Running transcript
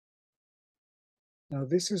Now,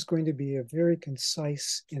 this is going to be a very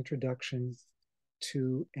concise introduction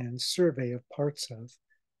to and survey of parts of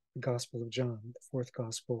the Gospel of John, the fourth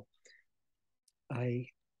Gospel. I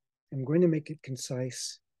am going to make it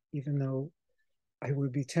concise, even though I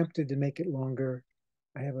would be tempted to make it longer.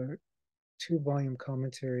 I have a 2-volume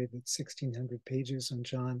commentary that's 1,600 pages on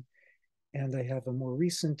John, and I have a more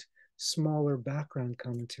recent, smaller background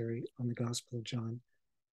commentary on the Gospel of John.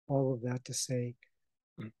 All of that to say,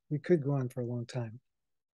 we could go on for a long time.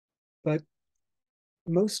 But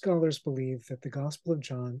most scholars believe that the Gospel of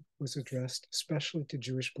John was addressed especially to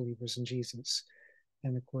Jewish believers in Jesus.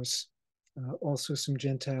 And of course, also some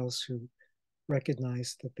Gentiles who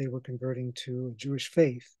recognized that they were converting to a Jewish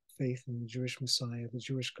faith in the Jewish Messiah, the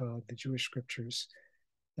Jewish God, the Jewish scriptures.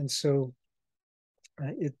 And so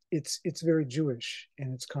it's very Jewish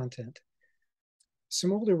in its content.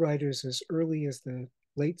 Some older writers as early as the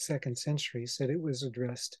late 2nd century said it was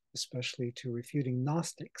addressed especially to refuting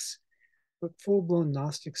Gnostics, but full-blown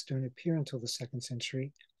Gnostics don't appear until the 2nd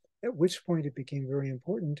century, at which point it became very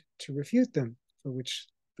important to refute them, for which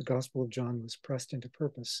the Gospel of John was pressed into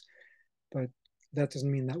purpose. But that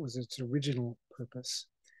doesn't mean that was its original purpose.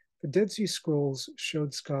 The Dead Sea Scrolls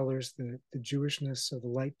showed scholars the Jewishness of the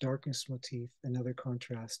light-darkness motif and other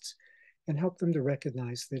contrasts, and helped them to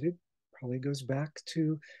recognize that it probably goes back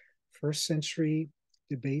to 1st century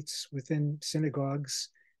debates within synagogues,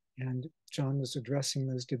 and John was addressing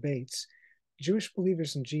those debates. Jewish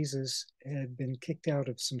believers in Jesus had been kicked out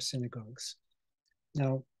of some synagogues.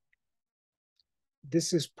 Now,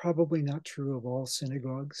 this is probably not true of all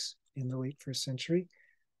synagogues in the late 1st century.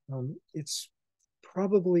 It's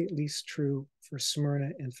probably at least true for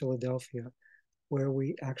Smyrna and Philadelphia, where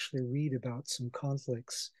we actually read about some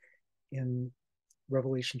conflicts in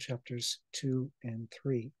Revelation chapters 2 and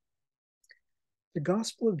 3. The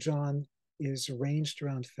Gospel of John is arranged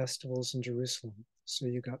around festivals in Jerusalem. So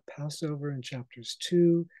you got Passover in chapters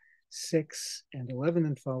 2, 6, and 11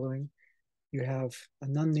 and following. You have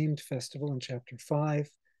an unnamed festival in chapter 5,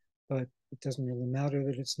 but it doesn't really matter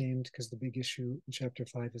that it's named because the big issue in chapter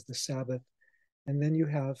 5 is the Sabbath. And then you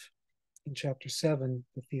have in chapter 7,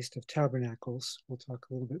 the Feast of Tabernacles. We'll talk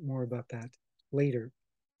a little bit more about that later.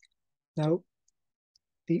 Now,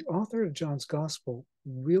 the author of John's Gospel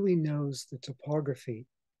really knows the topography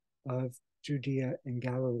of Judea and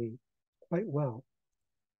Galilee quite well.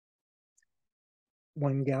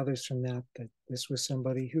 One gathers from that this was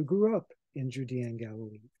somebody who grew up in Judea and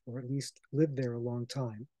Galilee, or at least lived there a long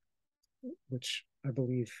time, which I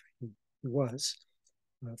believe he was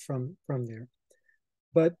from there.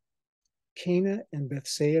 But Cana and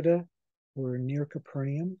Bethsaida were near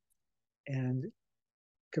Capernaum, and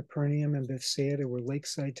Capernaum and Bethsaida were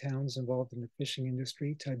lakeside towns involved in the fishing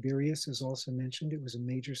industry. Tiberias is also mentioned. It was a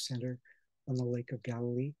major center on the Lake of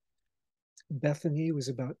Galilee. Bethany was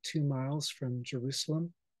about 2 miles from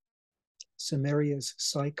Jerusalem. Samaria's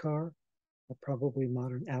Sychar, probably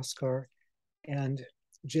modern Ascar, and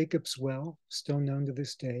Jacob's Well, still known to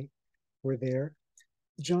this day, were there.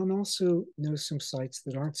 John also knows some sites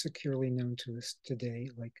that aren't securely known to us today,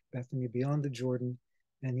 like Bethany beyond the Jordan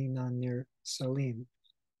and Enon near Salim.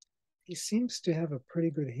 He seems to have a pretty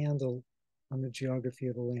good handle on the geography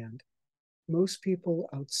of the land. Most people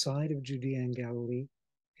outside of Judea and Galilee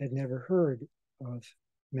had never heard of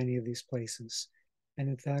many of these places. And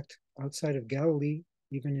in fact, outside of Galilee,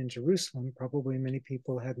 even in Jerusalem, probably many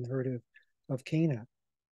people hadn't heard of Cana.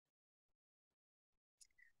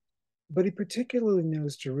 But he particularly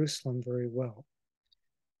knows Jerusalem very well.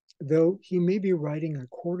 Though he may be writing a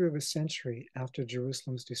quarter of a century after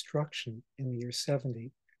Jerusalem's destruction in the year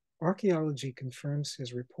 70, archaeology confirms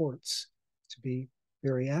his reports to be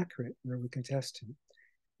very accurate where we can test him.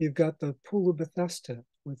 You've got the Pool of Bethesda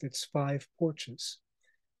with its 5 porches.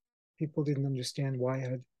 People didn't understand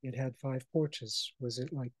why it had 5 porches. Was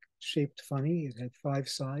it like shaped funny? It had 5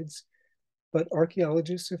 sides. But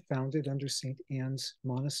archaeologists have found it under St. Anne's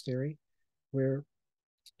Monastery, where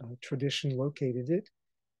tradition located it.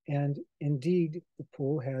 And indeed, the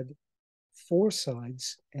pool had 4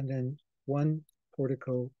 sides and then 1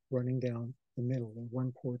 portico running down the middle, or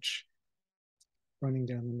 1 porch running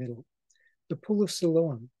down the middle. The Pool of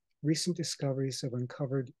Siloam, recent discoveries have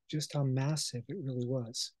uncovered just how massive it really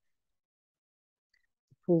was.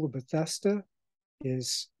 The Pool of Bethesda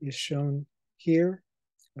is shown here.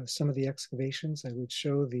 Some of the excavations. I would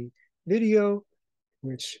show the video,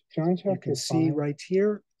 which you can see right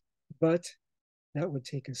here, but that would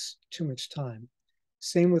take us too much time.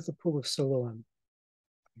 Same with the Pool of Siloam.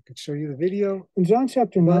 I could show you the video. In John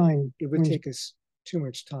chapter 9, it would take us too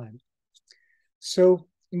much time. So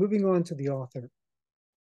moving on to the author.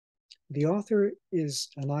 The author is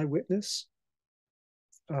an eyewitness.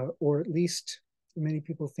 or at least many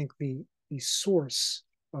people think the source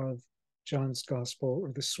of John's gospel,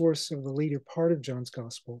 or the source of the later part of John's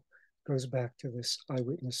gospel, goes back to this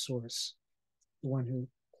eyewitness source, the one who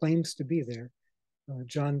claims to be there.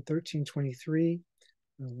 John 13:23,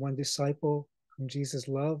 one disciple whom Jesus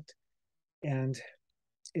loved, and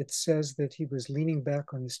it says that he was leaning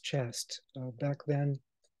back on his chest. Back then,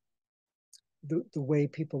 the way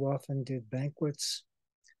people often did banquets,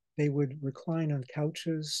 they would recline on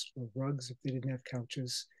couches or rugs if they didn't have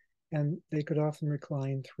couches, and they could often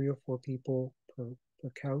recline 3 or 4 people per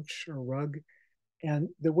couch or rug. And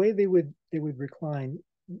the way they would recline,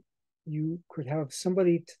 you could have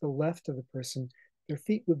somebody to the left of the person. Their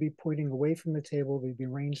feet would be pointing away from the table. They'd be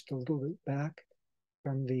arranged a little bit back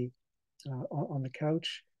from the on the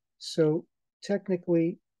couch. So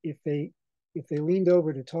technically, if they leaned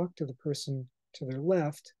over to talk to the person to their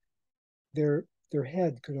left, their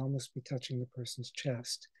head could almost be touching the person's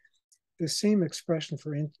chest. The same expression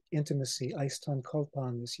for intimacy, eiston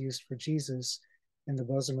kolpon, is used for Jesus in the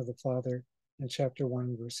bosom of the Father in chapter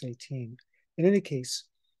 1, verse 18. In any case,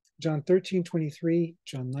 John 13:23,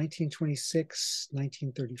 John 19:26,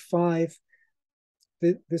 19:35,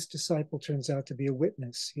 this disciple turns out to be a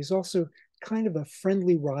witness. He's also kind of a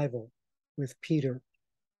friendly rival with Peter.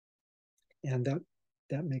 And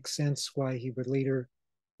that makes sense why he would later,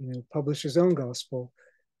 publish his own gospel,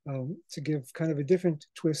 to give kind of a different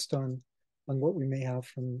twist on what we may have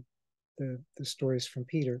from the stories from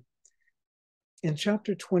Peter. In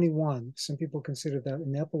chapter 21, some people consider that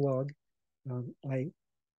an epilogue. I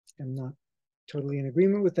am not totally in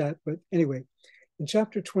agreement with that, but anyway, in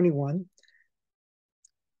chapter 21,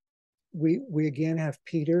 we again have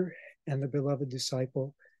Peter and the beloved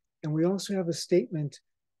disciple, and we also have a statement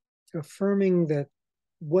affirming that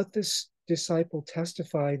what this disciple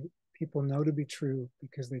testified, people know to be true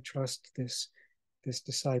because they trust this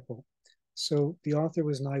disciple. So the author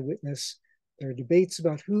was an eyewitness. There are debates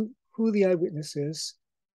about who the eyewitness is.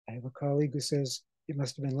 I have a colleague who says it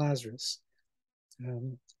must have been Lazarus.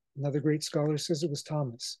 Another great scholar says it was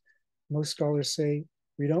Thomas. Most scholars say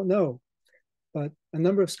we don't know, but a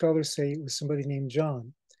number of scholars say it was somebody named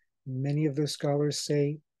John. Many of those scholars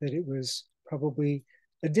say that it was probably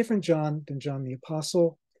a different John than John the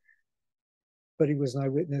Apostle, but he was an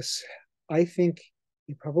eyewitness. I think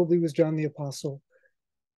he probably was John the Apostle,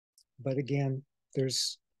 but again,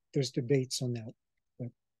 there's debates on that. But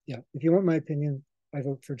yeah, if you want my opinion, I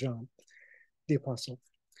vote for John the Apostle.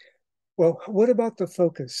 Well, what about the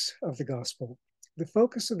focus of the gospel? The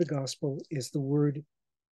focus of the gospel is the Word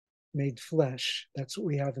made flesh. That's what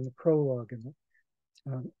we have in the prologue, in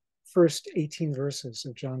the first 18 verses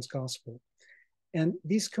of John's gospel. And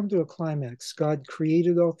these come to a climax. God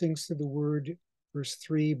created all things through the Word, verse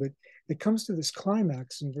 3, but it comes to this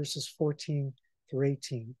climax in verses 14 through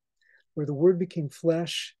 18, where the Word became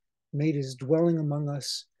flesh, made his dwelling among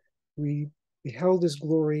us. We beheld his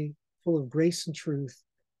glory, full of grace and truth.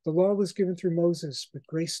 The law was given through Moses, but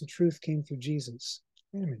grace and truth came through Jesus.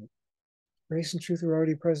 Wait a minute. Grace and truth are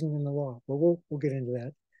already present in the law. Well, we'll get into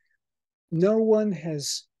that. No one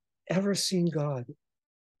has ever seen God,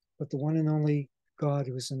 but the one and only God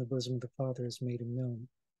who is in the bosom of the Father has made him known.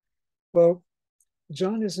 Well,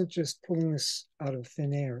 John isn't just pulling this out of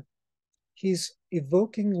thin air. He's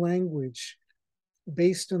evoking language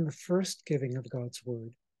based on the first giving of God's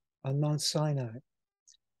word on Mount Sinai.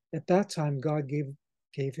 At that time, God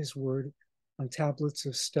gave his word on tablets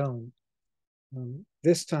of stone.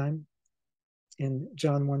 This time, in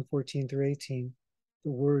John 1:14 through 18,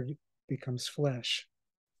 the word becomes flesh.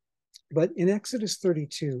 But in Exodus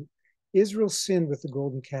 32, Israel sinned with the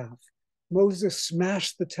golden calf. Moses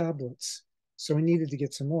smashed the tablets, so he needed to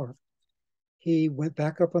get some more. He went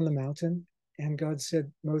back up on the mountain, and God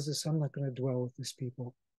said, Moses, I'm not going to dwell with this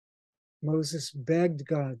people. Moses begged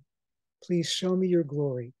God, please show me your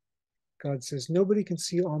glory. God says, nobody can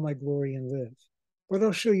see all my glory and live, but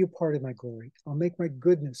I'll show you part of my glory. I'll make my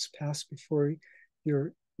goodness pass before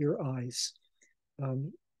your eyes.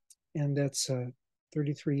 And that's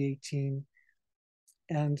 33:18.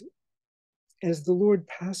 And as the Lord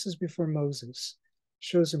passes before Moses,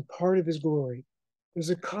 shows him part of his glory,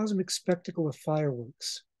 there's a cosmic spectacle of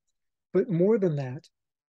fireworks. But more than that,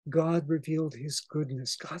 God revealed his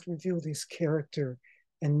goodness. God revealed his character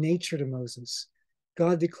and nature to Moses.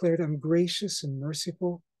 God declared, I'm gracious and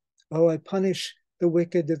merciful. Oh, I punish the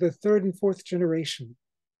wicked to the 3rd and 4th generation.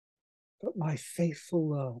 But my faithful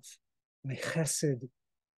love, my chesed,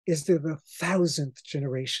 is to the 1000th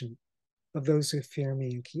generation of those who fear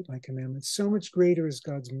me and keep my commandments. So much greater is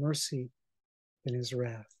God's mercy than his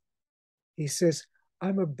wrath. He says,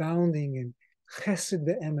 I'm abounding in chesed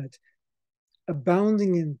ve'emet,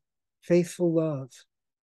 abounding in faithful love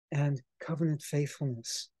and covenant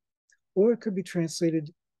faithfulness. Or it could be translated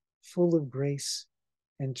full of grace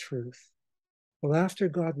and truth. Well, after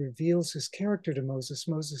God reveals his character to Moses,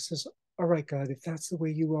 Moses says, all right, God, if that's the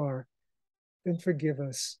way you are, then forgive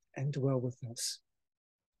us and dwell with us.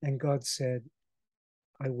 And God said,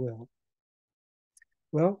 I will.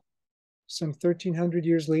 Well, some 1,300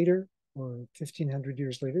 years later, or 1,500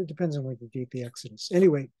 years later, it depends on when you date the Exodus.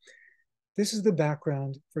 Anyway, this is the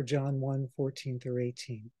background for John 1:14 through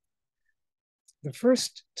 18. The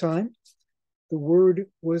first time, the word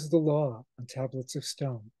was the law on tablets of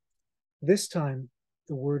stone. This time,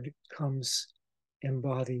 the word comes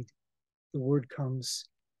embodied. The word comes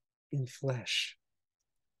in flesh.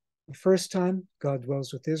 The first time, God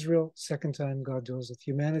dwells with Israel. Second time, God dwells with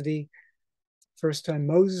humanity. First time,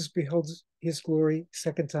 Moses beheld his glory.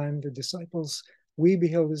 Second time, the disciples, we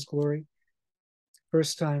beheld his glory.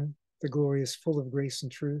 First time, the glory is full of grace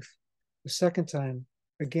and truth. The second time,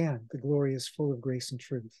 again, the glory is full of grace and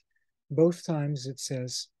truth. Both times it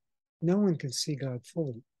says, no one can see God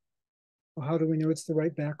fully. Well, how do we know it's the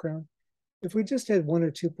right background? If we just had 1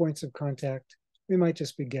 or 2 points of contact, we might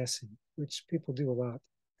just be guessing, which people do a lot.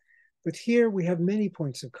 But here we have many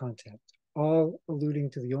points of contact, all alluding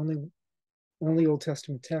to the only Old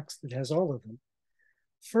Testament text that has all of them.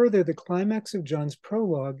 Further, the climax of John's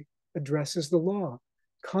prologue addresses the law,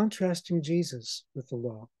 contrasting Jesus with the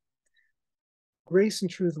law. Grace and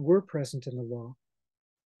truth were present in the law,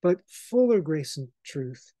 but fuller grace and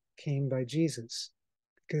truth came by Jesus,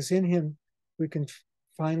 because in him we can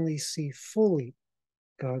finally see fully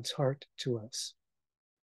God's heart to us.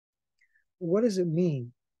 What does it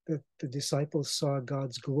mean that the disciples saw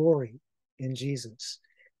God's glory in Jesus?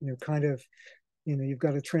 You've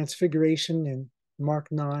got a transfiguration in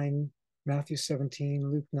Mark 9, Matthew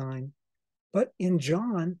 17, Luke 9. But in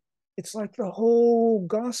John, it's like the whole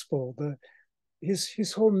gospel,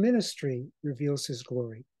 his whole ministry reveals his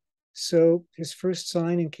glory. So his first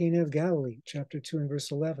sign in Cana of Galilee, chapter 2 and verse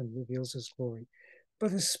 11, reveals his glory.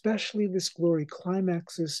 But especially this glory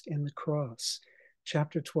climaxes in the cross,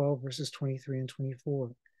 chapter 12, verses 23 and 24.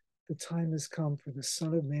 The time has come for the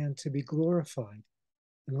Son of Man to be glorified,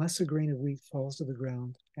 unless a grain of wheat falls to the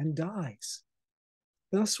ground and dies.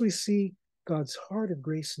 Thus we see God's heart of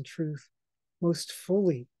grace and truth most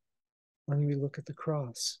fully when we look at the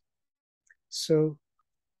cross. So,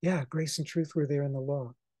 yeah, grace and truth were there in the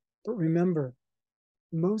law. But remember,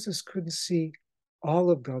 Moses couldn't see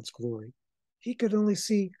all of God's glory. He could only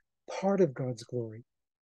see part of God's glory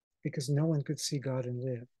because no one could see God and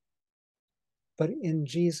live. But in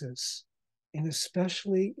Jesus, and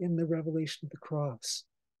especially in the revelation of the cross,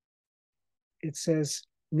 it says,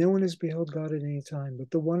 no one has beheld God at any time,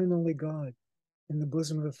 but the one and only God in the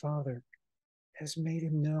bosom of the Father has made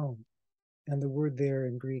him known. And the word there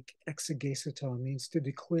in Greek, exegeseto, means to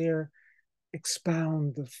declare,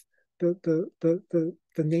 expound the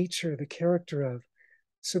nature, the character of,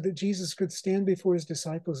 so that Jesus could stand before his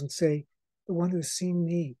disciples and say, the one who has seen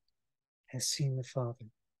me has seen the Father.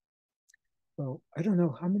 Well, I don't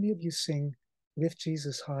know, how many of you sing, Lift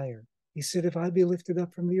Jesus Higher? He said, if I be lifted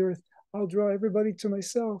up from the earth, I'll draw everybody to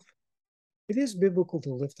myself. It is biblical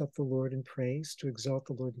to lift up the Lord in praise, to exalt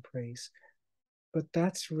the Lord in praise. But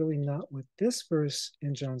that's really not what this verse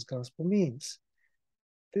in John's gospel means.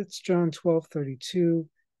 That's John 12:32.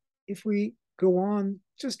 If we go on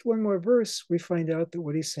just one more verse, we find out that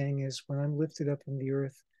what he's saying is, when I'm lifted up from the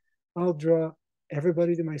earth, I'll draw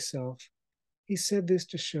everybody to myself. He said this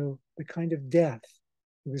to show the kind of death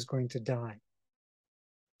he was going to die.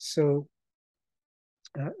 So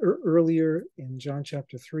earlier in John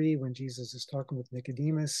chapter 3, when Jesus is talking with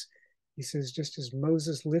Nicodemus, he says, just as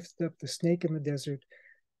Moses lifted up the snake in the desert,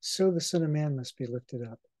 so the Son of Man must be lifted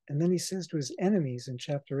up. And then he says to his enemies in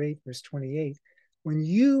chapter 8, verse 28, when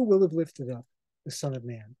you will have lifted up the Son of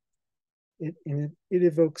Man. It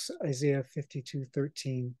evokes Isaiah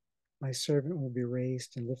 52:13. My servant will be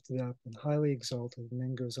raised and lifted up and highly exalted, and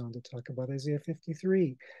then goes on to talk about Isaiah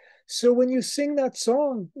 53. So when you sing that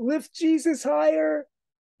song, lift Jesus higher,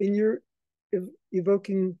 and you're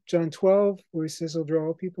evoking John 12, where he says he'll draw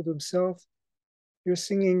all people to himself, you're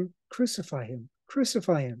singing, crucify him,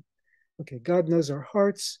 crucify him. Okay, God knows our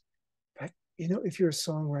hearts, but if you're a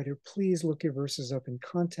songwriter, please look your verses up in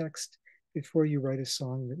context before you write a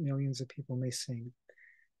song that millions of people may sing.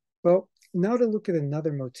 Well, now to look at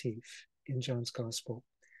another motif in John's gospel.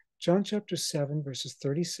 John chapter 7, verses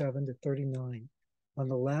 37 to 39. On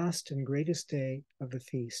the last and greatest day of the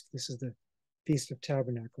feast, this is the Feast of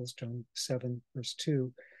Tabernacles, John 7, verse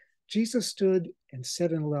 2, Jesus stood and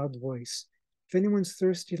said in a loud voice, if anyone's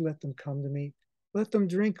thirsty, let them come to me. Let them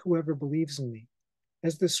drink, whoever believes in me.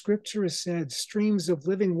 As the scripture has said, streams of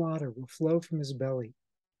living water will flow from his belly.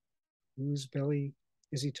 Whose belly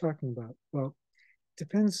is he talking about? Well, it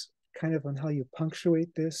depends kind of on how you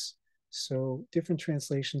punctuate this. So different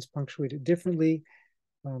translations punctuate it differently.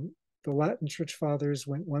 The Latin church fathers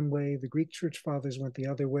went one way, the Greek church fathers went the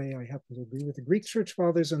other way. I happen to agree with the Greek church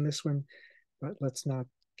fathers on this one, but let's not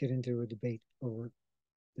get into a debate over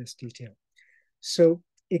this detail. So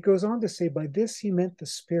it goes on to say, by this he meant the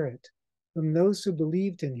Spirit, whom those who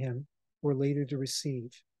believed in him were later to receive.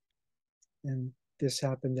 And this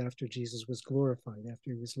happened after Jesus was glorified,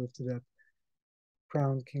 after he was lifted up,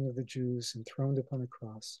 crowned King of the Jews, and throned upon a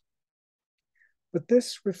cross. But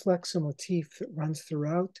this reflects a motif that runs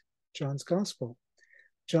throughout John's Gospel.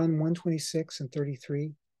 John 1:26 and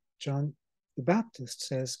 33, John the Baptist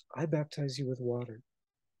says, I baptize you with water,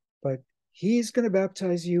 but he's going to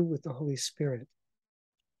baptize you with the Holy Spirit.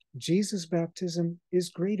 Jesus' baptism is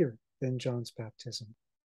greater than John's baptism.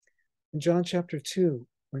 In John chapter 2,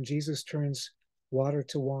 when Jesus turns water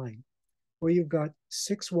to wine, where you've got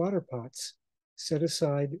 6 water pots set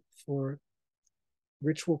aside for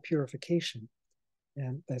ritual purification.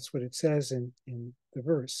 And that's what it says in the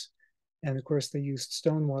verse. And of course, they used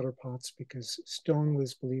stone water pots because stone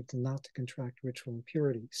was believed not to contract ritual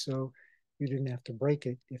impurity. So you didn't have to break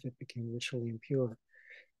it if it became ritually impure.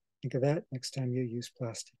 Think of that next time you use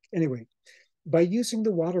plastic. Anyway, by using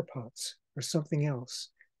the water pots or something else,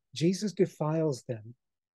 Jesus defiles them,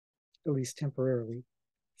 at least temporarily,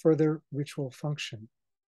 for their ritual function.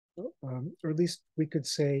 Or at least we could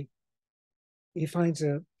say he finds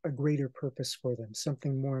a greater purpose for them,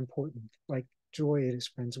 something more important, like joy at his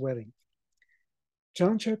friend's wedding.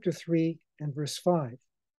 John chapter 3 and verse 5,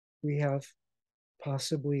 we have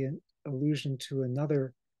possibly an allusion to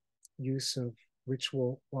another use of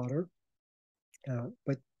ritual water,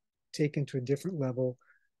 but taken to a different level,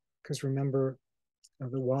 because remember,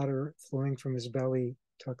 the water flowing from his belly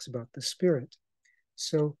talks about the Spirit.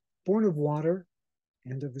 So, born of water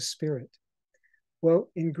and of the Spirit. Well,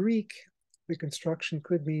 in Greek, the construction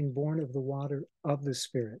could mean born of the water of the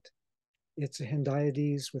Spirit. It's a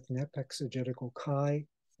hendiades with an epexegetical chi,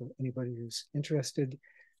 for anybody who's interested.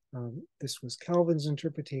 This was Calvin's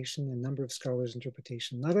interpretation, a number of scholars'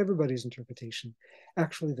 interpretation, not everybody's interpretation.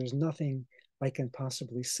 Actually, there's nothing I can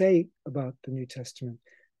possibly say about the New Testament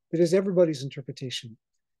that is everybody's interpretation.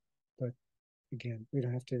 But again, we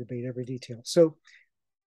don't have to debate every detail. So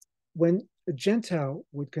when a Gentile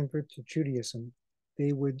would convert to Judaism,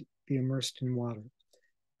 they would be immersed in water.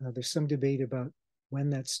 There's some debate about when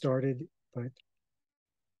that started, but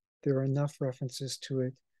there are enough references to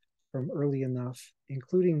it from early enough,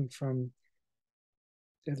 including from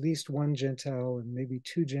at least one Gentile and maybe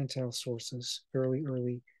 2 Gentile sources fairly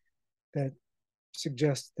early, that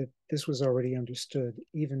suggest that this was already understood,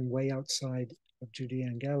 even way outside of Judea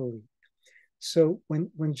and Galilee. So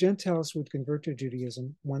when Gentiles would convert to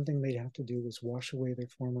Judaism, one thing they'd have to do was wash away their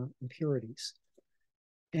former impurities.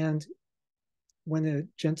 And when a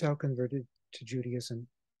Gentile converted to Judaism,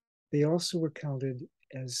 they also were counted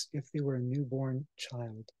as if they were a newborn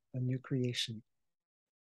child, a new creation.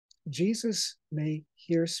 Jesus may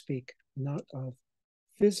here speak not of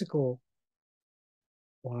physical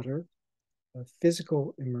water, of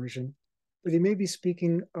physical immersion, but he may be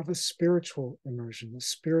speaking of a spiritual immersion, a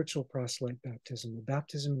spiritual proselyte baptism, a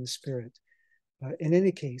baptism in the Spirit. In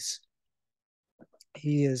any case,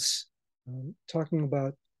 he is talking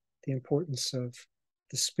about the importance of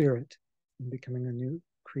the Spirit in becoming a new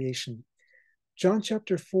creation. John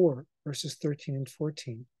chapter 4, verses 13 and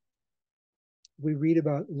 14, we read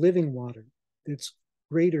about living water that's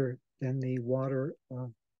greater than the water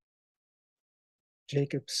of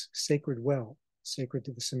Jacob's sacred well, sacred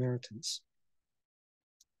to the Samaritans.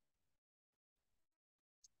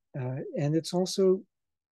 And it's also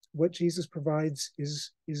what Jesus provides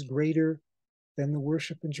is greater than the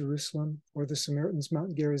worship in Jerusalem or the Samaritans'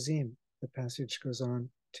 Mount Gerizim, the passage goes on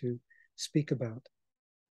to speak about.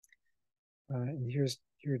 And here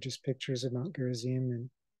are just pictures of Mount Gerizim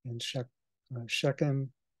and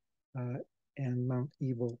Shechem and Mount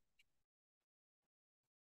Ebal.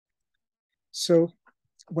 So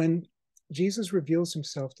when Jesus reveals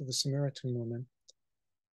himself to the Samaritan woman,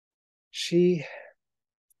 she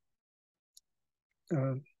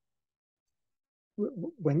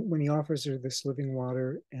when he offers her this living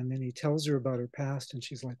water and then he tells her about her past and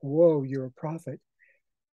she's like, whoa, you're a prophet.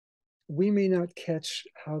 We may not catch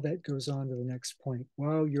how that goes on to the next point.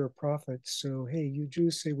 Wow, you're a prophet. So, hey, you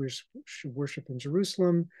Jews say we should worship in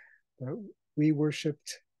Jerusalem, but we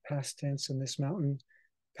worshiped past tense in this mountain,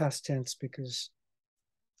 past tense because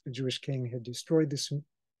the Jewish king had destroyed the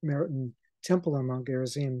Samaritan temple on Mount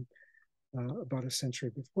Gerizim about a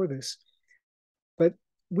century before this. But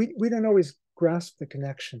we don't always grasp the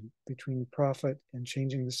connection between the prophet and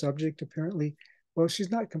changing the subject, apparently. Well,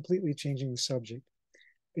 she's not completely changing the subject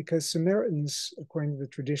because Samaritans, according to the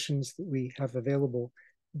traditions that we have available,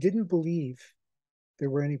 didn't believe there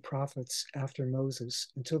were any prophets after Moses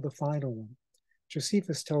until the final one.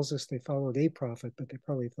 Josephus tells us they followed a prophet, but they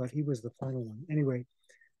probably thought he was the final one. Anyway,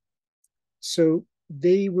 so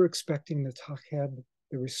they were expecting the Tacheb,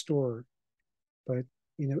 the restorer. But,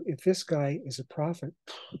 if this guy is a prophet,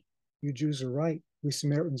 you Jews are right, we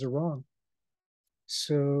Samaritans are wrong.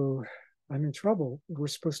 So I'm in trouble. We're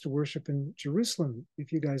supposed to worship in Jerusalem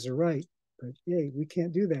if you guys are right. But yay, we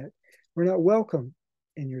can't do that. We're not welcome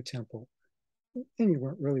in your temple. And you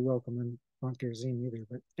weren't really welcome in Mount Gerizim either.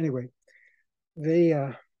 But anyway,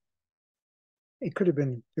 it could have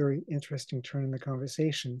been a very interesting turn in the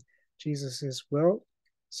conversation. Jesus says, well,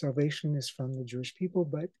 salvation is from the Jewish people,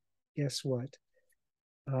 but guess what?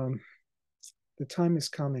 The time is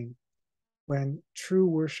coming when true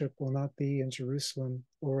worship will not be in Jerusalem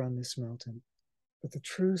or on this mountain, but the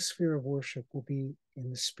true sphere of worship will be in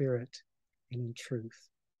the spirit and in truth.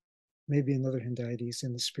 Maybe in other Hindaites,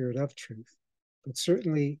 in the spirit of truth, but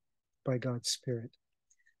certainly by God's Spirit.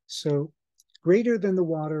 So, greater than the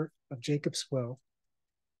water of Jacob's well.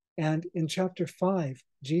 And in chapter 5,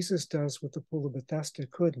 Jesus does what the pool of Bethesda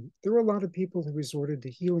couldn't. There were a lot of people who resorted to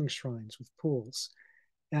healing shrines with pools.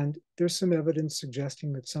 And there's some evidence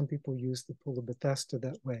suggesting that some people used the pool of Bethesda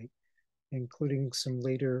that way, including some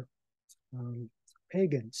later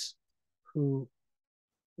pagans who,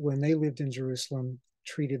 when they lived in Jerusalem,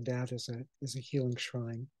 treated that as a healing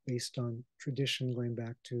shrine based on tradition going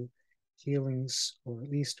back to healings, or at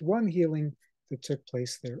least one healing that took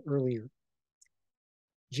place there earlier.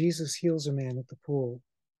 Jesus heals a man at the pool.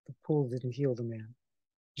 The pool didn't heal the man.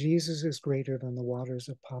 Jesus is greater than the waters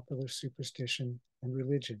of popular superstition and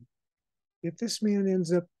religion. If this man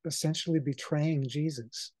ends up essentially betraying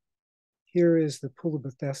Jesus, here is the pool of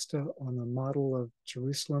Bethesda on the model of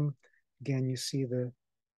Jerusalem. Again, you see the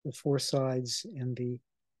four sides and the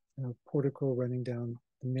portico running down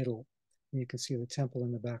the middle. And you can see the temple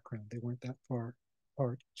in the background. They weren't that far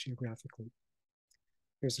apart geographically.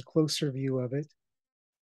 There's a closer view of it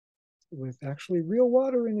with actually real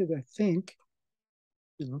water in it, I think.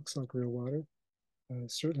 It looks like real water.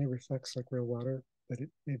 Certainly reflects like real water, but it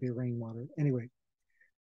may be rainwater. Anyway,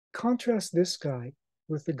 contrast this guy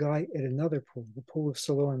with the guy at another pool, the pool of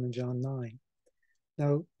Siloam in John 9.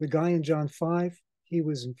 Now, the guy in John 5, he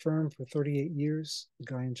was infirm for 38 years. The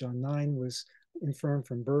guy in John 9 was infirm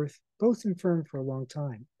from birth, both infirm for a long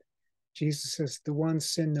time. Jesus says, the one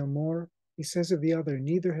sinned no more. He says of the other,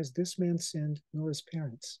 neither has this man sinned nor his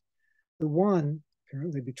parents. The one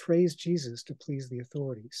apparently betrays Jesus to please the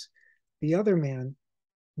authorities. The other man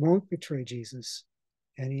won't betray Jesus,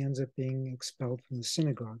 and he ends up being expelled from the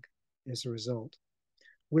synagogue as a result,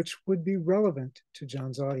 which would be relevant to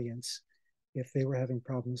John's audience if they were having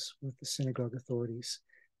problems with the synagogue authorities.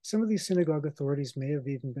 Some of these synagogue authorities may have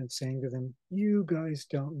even been saying to them, you guys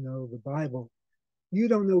don't know the Bible. You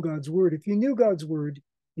don't know God's word. If you knew God's word,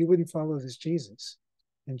 you wouldn't follow this Jesus.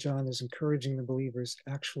 And John is encouraging the believers,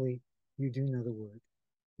 actually, you do know the word.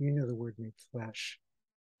 You know the word made flesh.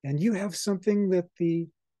 And you have something that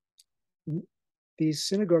these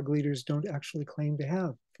synagogue leaders don't actually claim to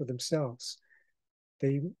have for themselves.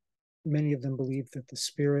 Many of them believe that the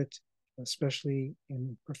Spirit, especially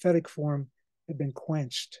in prophetic form, had been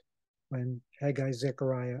quenched when Haggai,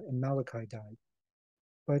 Zechariah, and Malachi died.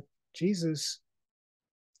 But Jesus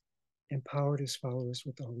empowered his followers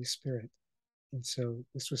with the Holy Spirit. And so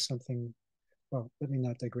this was something, well, let me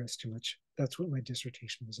not digress too much. That's what my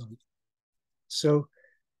dissertation was on. So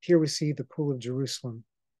here we see the pool of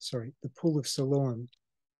the pool of Siloam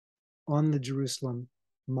on the Jerusalem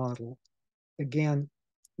model. Again,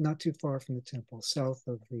 not too far from the temple, south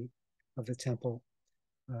of the temple.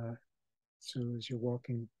 So as you're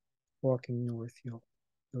walking north, you'll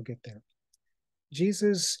get there.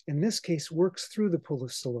 Jesus, in this case, works through the pool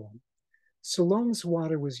of Siloam. Siloam's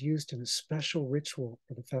water was used in a special ritual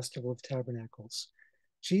for the Festival of Tabernacles.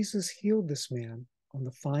 Jesus healed this man on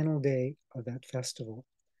the final day of that festival.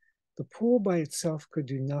 The pool by itself could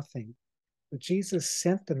do nothing, but Jesus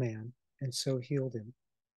sent the man and so healed him.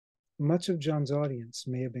 Much of John's audience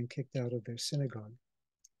may have been kicked out of their synagogue,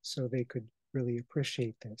 so they could really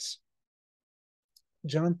appreciate this.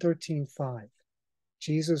 John 13:5,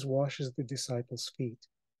 Jesus washes the disciples' feet.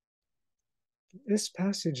 This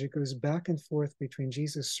passage, it goes back and forth between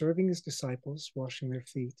Jesus serving his disciples, washing their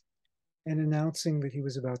feet, and announcing that he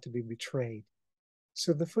was about to be betrayed.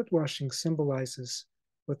 So the foot washing symbolizes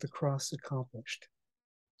what the cross accomplished,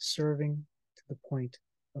 serving to the point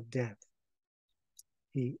of death.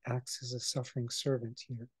 He acts as a suffering servant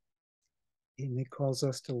here. And he calls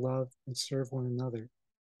us to love and serve one another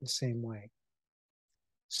the same way.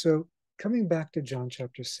 So, coming back to John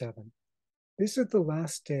chapter 7, this is the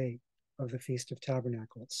last day of the Feast of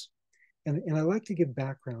Tabernacles. And I like to give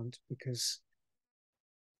background because,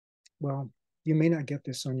 well, you may not get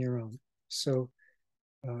this on your own. So,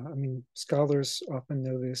 scholars often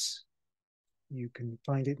know this. You can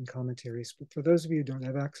find it in commentaries. But for those of you who don't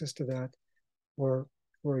have access to that, or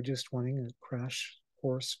who are just wanting a crash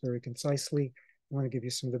course very concisely, I want to give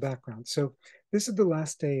you some of the background. So, this is the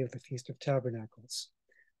last day of the Feast of Tabernacles.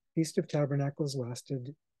 Feast of Tabernacles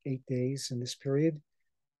lasted 8 days in this period.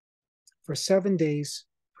 For 7 days,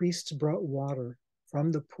 priests brought water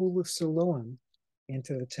from the pool of Siloam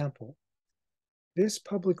into the temple. This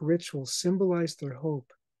public ritual symbolized their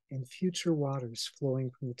hope in future waters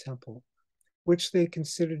flowing from the temple, which they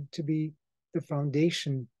considered to be the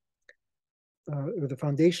foundation, or the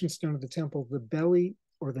foundation stone of the temple, the belly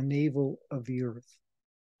or the navel of the earth.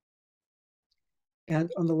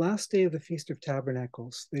 And on the last day of the Feast of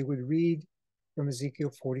Tabernacles, they would read from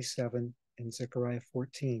Ezekiel 47 and Zechariah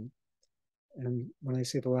 14. And when I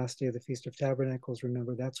say the last day of the Feast of Tabernacles,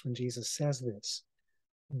 remember that's when Jesus says this.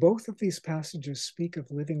 Both of these passages speak of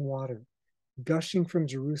living water gushing from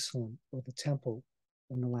Jerusalem or the temple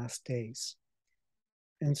in the last days.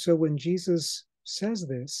 And so when Jesus says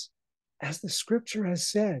this, as the scripture has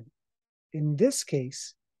said, in this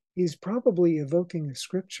case, he's probably evoking a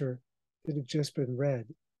scripture that had just been read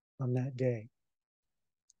on that day.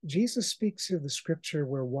 Jesus speaks of the scripture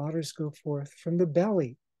where waters go forth from the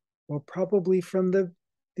belly, or probably from the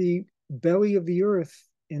belly of the earth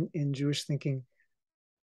in Jewish thinking,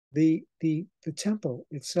 the temple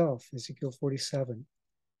itself, Ezekiel 47.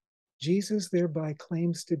 Jesus thereby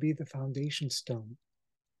claims to be the foundation stone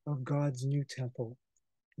of God's new temple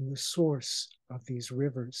and the source of these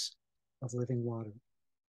rivers of living water.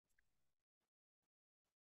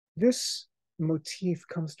 This motif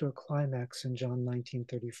comes to a climax in John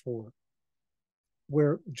 19:34,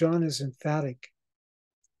 where John is emphatic.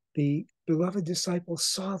 The beloved disciple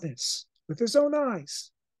saw this with his own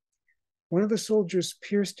eyes. One of the soldiers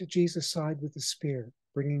pierced Jesus' side with a spear,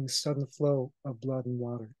 bringing a sudden flow of blood and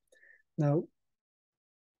water. Now,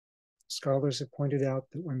 scholars have pointed out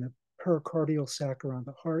that when the pericardial sac around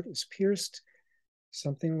the heart is pierced,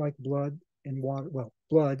 something like blood and water, well,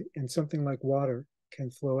 blood and something like water can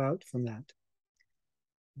flow out from that.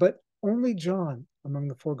 But only John, among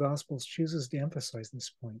the four Gospels, chooses to emphasize this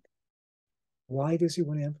point. Why does he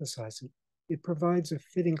want to emphasize it? It provides a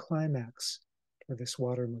fitting climax for this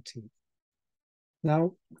water motif.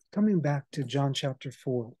 Now, coming back to John chapter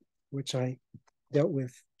 4, which I dealt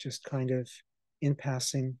with just kind of in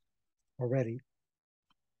passing already.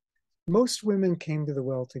 Most women came to the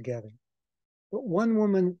well together, but one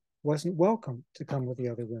woman wasn't welcome to come with the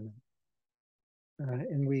other women.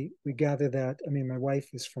 And we gather that, my wife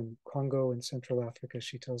is from Congo and Central Africa.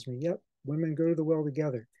 She tells me, yep, women go to the well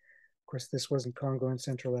together. Of course, this wasn't Congo and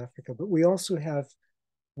Central Africa, but we also have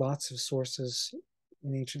lots of sources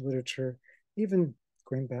in ancient literature, even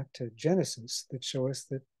going back to Genesis, that show us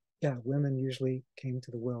that, yeah, women usually came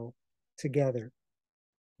to the well together.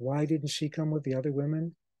 Why didn't she come with the other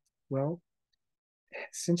women? Well,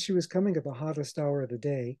 since she was coming at the hottest hour of the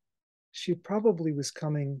day, she probably was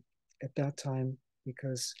coming at that time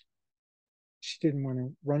because she didn't want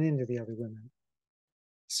to run into the other women.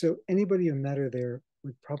 So anybody who met her there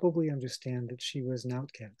would probably understand that she was an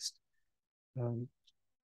outcast.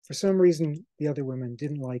 For some reason, the other women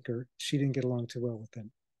didn't like her. She didn't get along too well with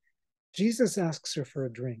them. Jesus asks her for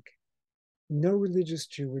a drink. No religious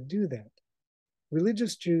Jew would do that.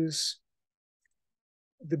 Religious Jews,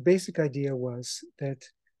 the basic idea was that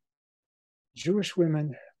Jewish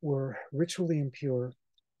women were ritually impure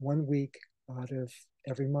 1 week out of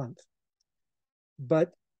every month.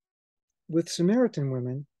 But with Samaritan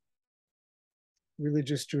women,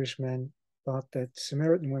 religious Jewish men thought that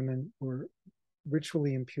Samaritan women were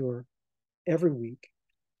ritually impure every week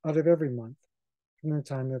out of every month from the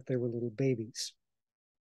time that they were little babies.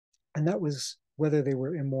 And that was whether they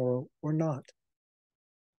were immoral or not.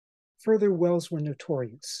 Further, wells were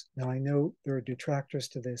notorious. Now, I know there are detractors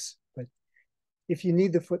to this, but if you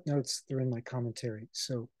need the footnotes, they're in my commentary.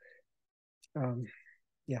 So,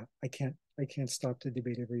 yeah, I can't stop to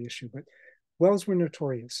debate every issue, but wells were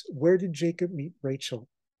notorious. Where did Jacob meet Rachel?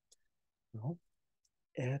 Well,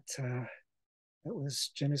 that was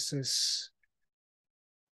Genesis.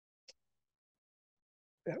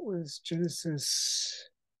 That was Genesis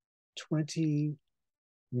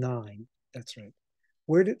 29. That's right.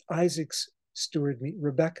 Where did Isaac's steward meet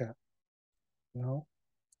Rebekah? Well,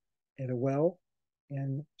 at a well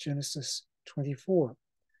in Genesis 24.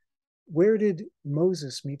 Where did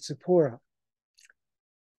Moses meet Zipporah?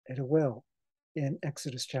 At a well in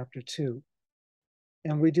Exodus chapter 2.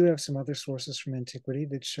 And we do have some other sources from antiquity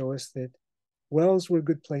that show us that wells were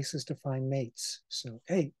good places to find mates. So,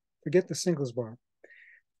 hey, forget the singles bar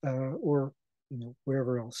or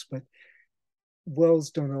wherever else. But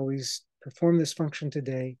wells don't always perform this function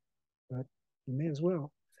today, but you may as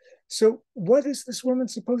well. So, what is this woman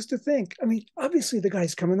supposed to think? I mean, obviously the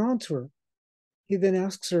guy's coming on to her. He then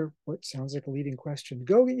asks her what sounds like a leading question: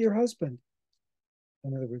 "Go get your husband."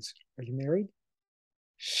 In other words, are you married?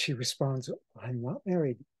 She responds, "I'm not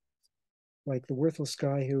married." Like the worthless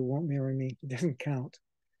guy who won't marry me, it doesn't count.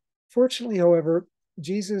 Fortunately, however,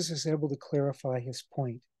 Jesus is able to clarify his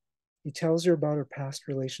point. He tells her about her past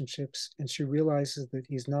relationships, and she realizes that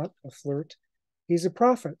he's not a flirt, he's a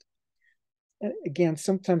prophet. And again,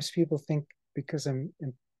 sometimes people think because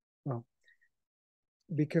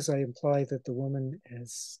because I imply that the woman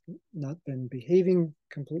has not been behaving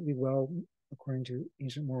completely well according to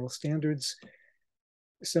ancient moral standards,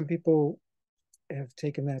 some people have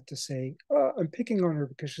taken that to say, "Oh, I'm picking on her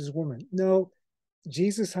because she's a woman." No,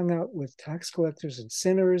 Jesus hung out with tax collectors and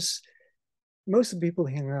sinners. Most of the people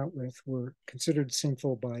he hung out with were considered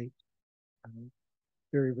sinful by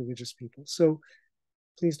very religious people. So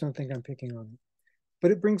please don't think I'm picking on him.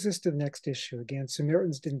 But it brings us to the next issue. Again,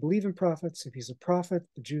 Samaritans didn't believe in prophets. If he's a prophet,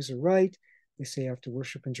 the Jews are right. They say you have to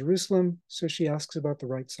worship in Jerusalem. So she asks about the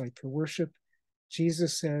right site for worship.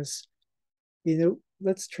 Jesus says,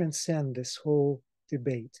 let's transcend this whole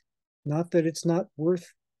debate. Not that it's not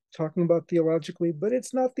worth talking about theologically, but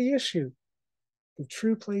it's not the issue. The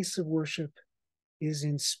true place of worship is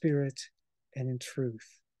in spirit and in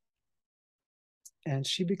truth. And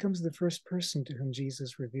she becomes the first person to whom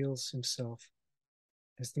Jesus reveals himself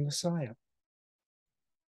as the Messiah.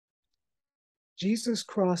 Jesus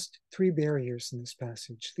crossed three barriers in this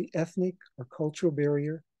passage: the ethnic or cultural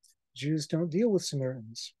barrier. Jews don't deal with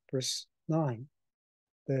Samaritans. Verse 9.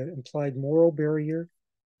 The implied moral barrier.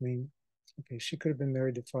 I mean, okay, she could have been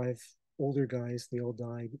married to 5 older guys. They all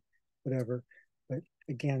died, whatever. But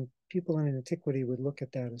again, people in antiquity would look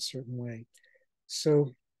at that a certain way.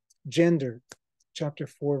 So, gender, chapter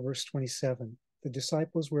 4, verse 27. The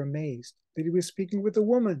disciples were amazed that he was speaking with a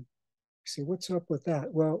woman. You say, what's up with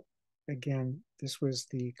that? Well, again, this was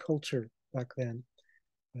the culture back then,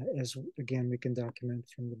 as again we can document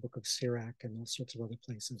from the book of Sirach and all sorts of other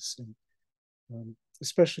places, and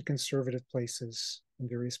especially conservative places in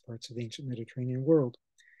various parts of the ancient Mediterranean world.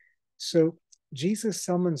 So Jesus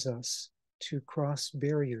summons us to cross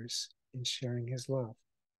barriers in sharing his love,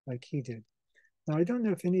 like he did. Now, I don't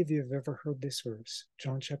know if any of you have ever heard this verse,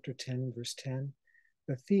 John chapter 10, verse 10.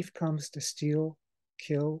 The thief comes to steal,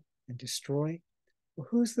 kill, and destroy. Well,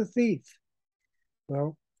 who's the thief?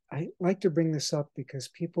 Well, I like to bring this up because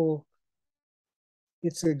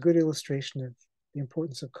it's a good illustration of the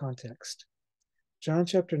importance of context. John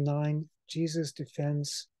chapter 9, Jesus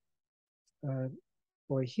defends,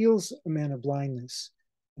 he heals a man of blindness,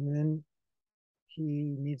 and then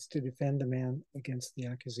he needs to defend the man against the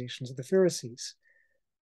accusations of the Pharisees.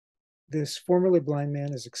 This formerly blind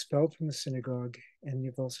man is expelled from the synagogue, and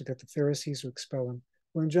you've also got the Pharisees who expel him.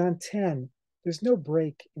 Well, in John 10, there's no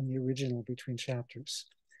break in the original between chapters.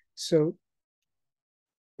 So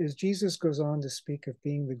as Jesus goes on to speak of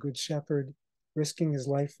being the good shepherd, risking his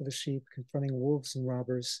life for the sheep, confronting wolves and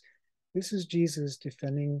robbers, this is Jesus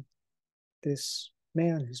defending this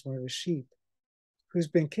man who's one of his sheep, who's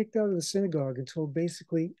been kicked out of the synagogue and told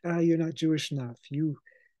basically, you're not Jewish enough. You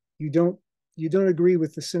don't agree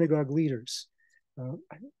with the synagogue leaders.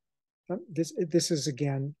 This is,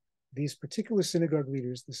 again, these particular synagogue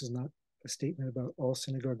leaders. This is not a statement about all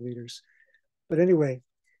synagogue leaders. But anyway,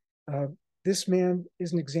 this man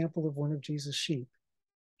is an example of one of Jesus' sheep.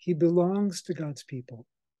 He belongs to God's people.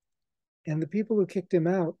 And the people who kicked him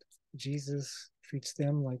out, Jesus treats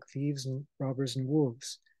them like thieves and robbers and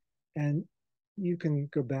wolves. And you can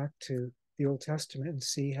go back to the Old Testament and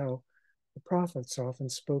see how the prophets often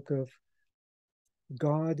spoke of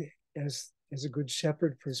God as a good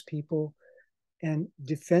shepherd for his people and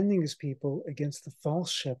defending his people against the false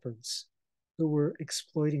shepherds who were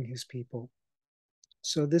exploiting his people.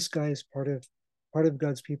 So this guy is part of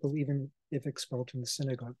God's people, even if expelled from the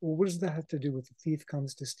synagogue. Well, what does that have to do with the thief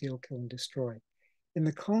comes to steal, kill, and destroy? In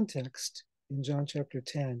the context, in John chapter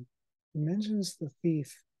 10, he mentions the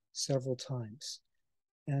thief several times.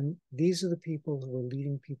 And these are the people who are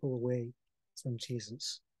leading people away from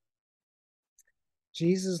Jesus.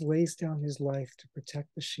 Jesus lays down his life to protect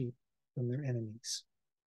the sheep from their enemies.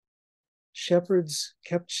 Shepherds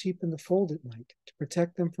kept sheep in the fold at night to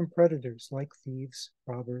protect them from predators like thieves,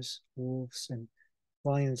 robbers, wolves, and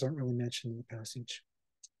lions aren't really mentioned in the passage.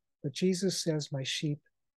 But Jesus says, my sheep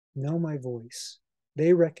know my voice.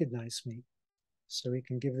 They recognize me. So he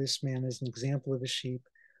can give this man as an example of a sheep.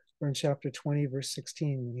 Or in chapter 20, verse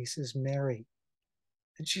 16, when he says, Mary.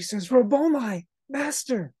 And she says, Rabboni,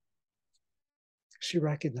 Master. She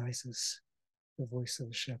recognizes the voice of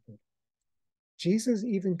the shepherd. Jesus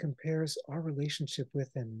even compares our relationship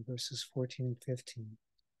with him in verses 14 and 15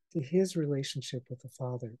 to his relationship with the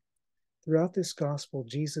Father. Throughout this gospel,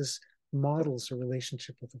 Jesus models a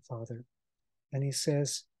relationship with the Father. And he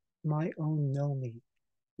says, my own know me,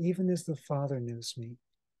 even as the Father knows me,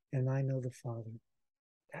 and I know the Father.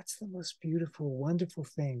 That's the most beautiful, wonderful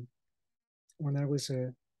thing. When I was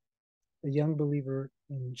a young believer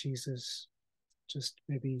in Jesus, just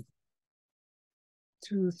maybe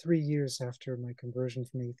 2-3 years after my conversion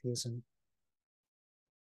from atheism,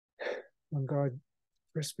 when God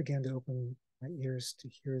first began to open my ears to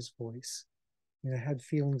hear his voice. I mean, I had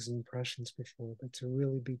feelings and impressions before, but to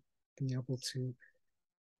really be able to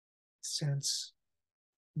sense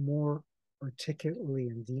more articulately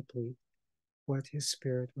and deeply what his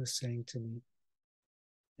Spirit was saying to me.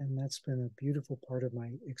 And that's been a beautiful part of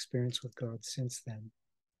my experience with God since then.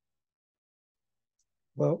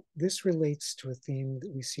 Well, this relates to a theme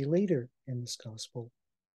that we see later in this gospel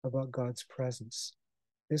about God's presence.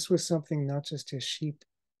 This was something not just his sheep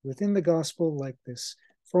within the gospel, like this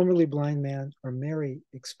formerly blind man or Mary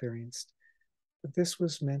experienced, but this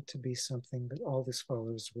was meant to be something that all his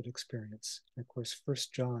followers would experience. And of course, 1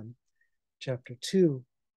 John chapter 2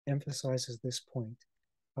 emphasizes this point,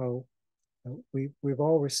 how we've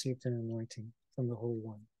all received an anointing from the Holy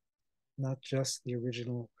One, not just the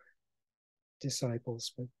original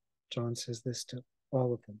disciples, but John says this to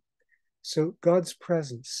all of them. So God's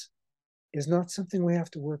presence is not something we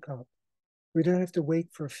have to work up. We don't have to wait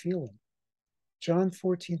for a feeling. John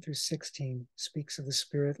 14 through 16 speaks of the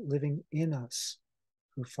Spirit living in us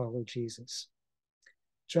who follow Jesus.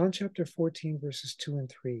 John chapter 14, verses 2 and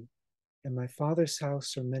 3. In my Father's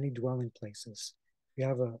house are many dwelling places. We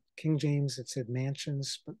have a King James that said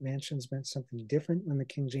mansions, but mansions meant something different when the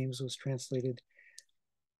King James was translated.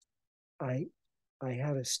 I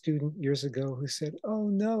had a student years ago who said, oh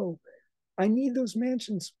no, I need those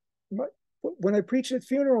mansions when I preach at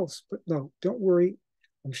funerals. But no, don't worry.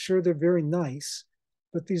 I'm sure they're very nice,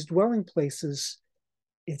 but these dwelling places,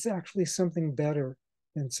 it's actually something better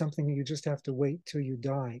than something you just have to wait till you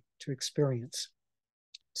die to experience.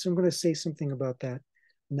 So I'm going to say something about that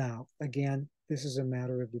now. Again, this is a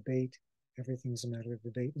matter of debate. Everything's a matter of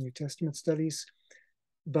debate in New Testament studies,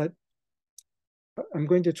 but I'm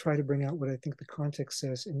going to try to bring out what I think the context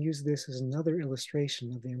says and use this as another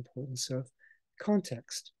illustration of the importance of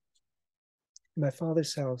context. In my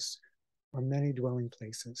Father's house are many dwelling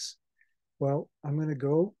places. Well, I'm going to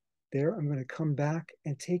go there. I'm going to come back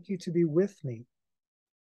and take you to be with me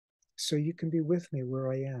so you can be with me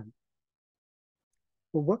where I am.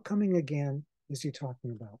 Well, what coming again is he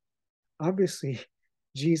talking about? Obviously,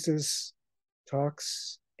 Jesus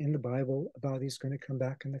talks in the Bible about he's going to come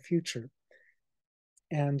back in the future.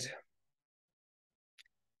 And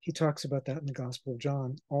he talks about that in the Gospel of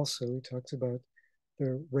John. Also, he talks about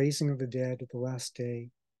the raising of the dead at the last day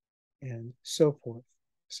and so forth.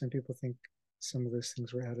 Some people think some of those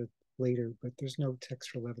things were added later, but there's no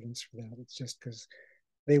textual evidence for that. It's just because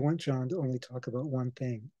they want John to only talk about one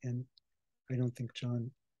thing. And I don't think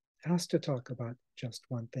John has to talk about just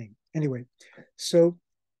one thing. Anyway, so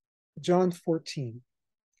John 14,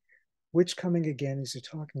 which coming again is he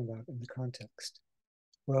talking about in the context?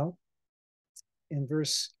 Well, in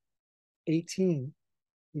verse 18,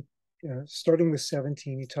 starting with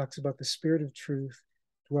 17, he talks about the Spirit of truth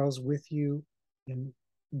dwells with you in,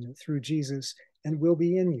 through Jesus and will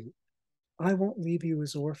be in you. I won't leave you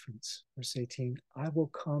as orphans, verse 18. I will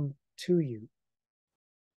come to you.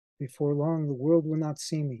 Before long, the world will not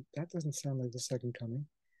see me. That doesn't sound like the second coming.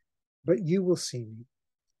 But you will see me.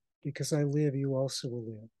 Because I live, you also will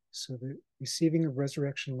live. So the receiving of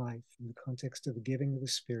resurrection life in the context of the giving of the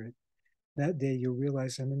Spirit, that day you'll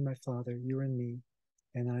realize I'm in my Father, you're in me,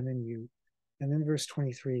 and I'm in you. And then verse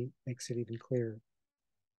 23 makes it even clearer.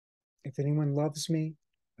 If anyone loves me,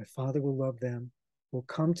 my Father will love them, will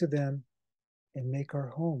come to them, and make our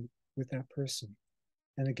home with that person.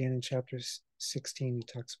 And again in chapter 16, he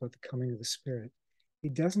talks about the coming of the Spirit. He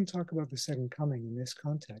doesn't talk about the second coming in this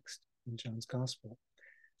context in John's Gospel.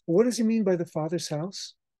 What does he mean by the Father's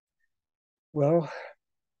house? Well,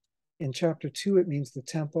 in chapter 2, it means the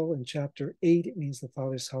temple. In chapter 8, it means the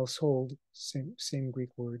Father's household, same Greek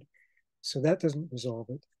word. So that doesn't resolve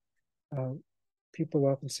it. Uh, People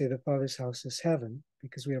often say the Father's house is heaven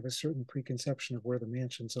because we have a certain preconception of where the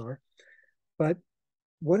mansions are. But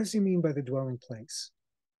what does he mean by the dwelling place?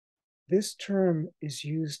 This term is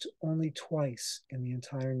used only twice in the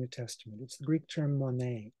entire New Testament. It's the Greek term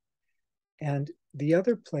mone. And the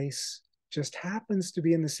other place just happens to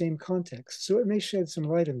be in the same context. So it may shed some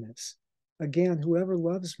light on this. Again, whoever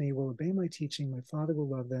loves me will obey my teaching. My Father will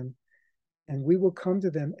love them, and we will come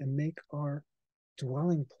to them and make our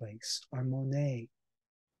dwelling place, our mone,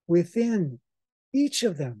 within each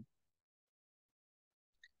of them.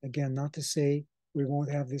 Again, not to say we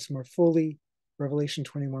won't have this more fully. Revelation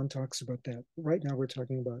 21 talks about that. Right now, we're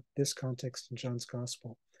talking about this context in John's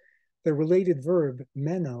Gospel. The related verb,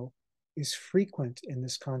 meno, is frequent in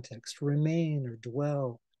this context. Remain or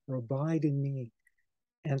dwell or abide in me,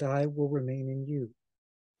 and I will remain in you.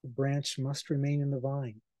 The branch must remain in the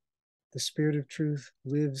vine. The Spirit of truth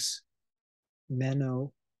lives,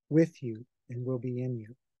 meno, with you and will be in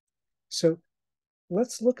you. So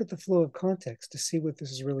let's look at the flow of context to see what this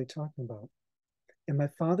is really talking about. In my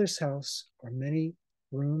Father's house are many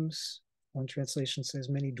rooms. One translation says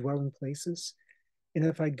many dwelling places. And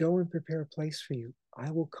if I go and prepare a place for you,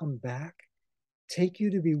 I will come back, take you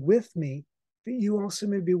to be with me, that you also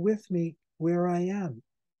may be with me where I am.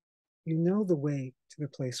 You know the way to the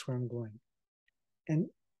place where I'm going.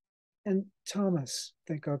 And Thomas,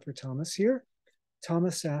 thank God for Thomas here.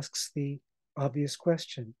 Thomas asks the obvious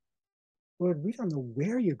question, Lord, we don't know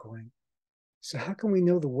where you're going, so how can we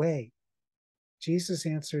know the way? Jesus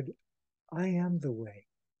answered, I am the way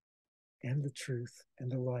and the truth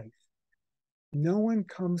and the life. No one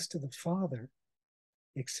comes to the Father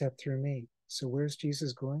except through me. So where's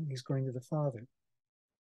Jesus going? He's going to the Father.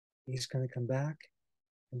 He's going to come back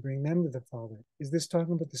and bring them to the Father. Is this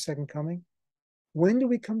talking about the second coming? When do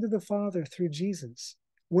we come to the Father? Through Jesus.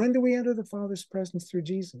 When do we enter the Father's presence? Through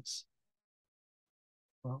Jesus.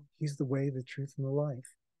 Well, he's the way, the truth, and the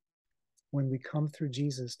life. When we come through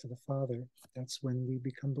Jesus to the Father, that's when we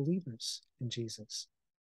become believers in Jesus.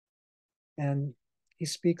 And he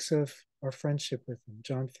speaks of our friendship with him.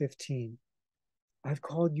 John 15. I've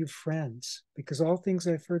called you friends because all things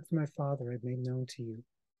I've heard from my Father I've made known to you.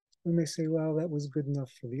 We may say, well, that was good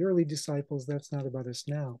enough for the early disciples. That's not about us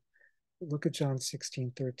now. But look at John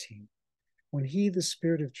 16:13. When he, the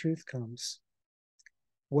Spirit of truth, comes,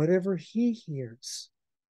 whatever he hears,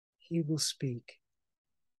 he will speak.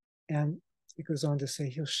 And it goes on to say,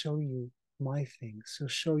 he'll show you my things. He'll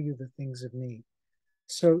show you the things of me.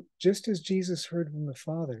 So just as Jesus heard from the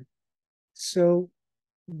Father, so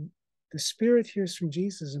the Spirit hears from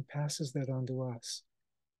Jesus and passes that on to us.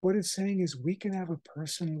 What it's saying is we can have a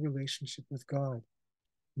personal relationship with God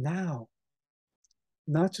now,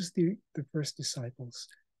 not just the first disciples,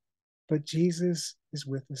 but Jesus is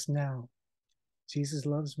with us now. Jesus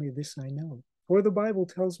loves me, this I know, for the Bible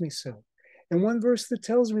tells me so. And one verse that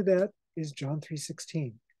tells me that is John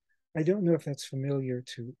 3:16. I don't know if that's familiar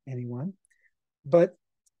to anyone, but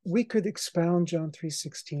we could expound John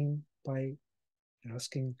 3:16 by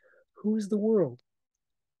asking, who is the world?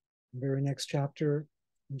 The very next chapter,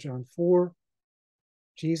 in John 4,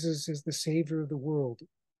 Jesus is the Savior of the world,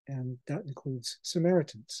 and that includes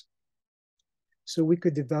Samaritans. So we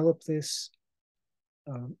could develop this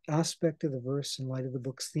aspect of the verse in light of the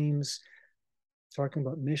book's themes, talking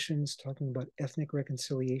about missions, talking about ethnic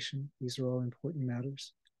reconciliation. These are all important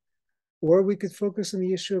matters. Or we could focus on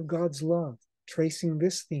the issue of God's love, tracing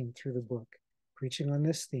this theme through the book, preaching on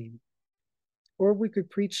this theme. Or we could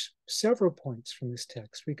preach several points from this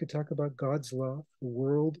text. We could talk about God's love, the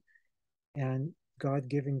world, and God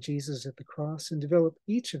giving Jesus at the cross, and develop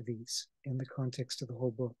each of these in the context of the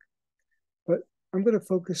whole book. But I'm going to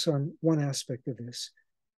focus on one aspect of this.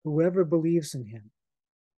 Whoever believes in him.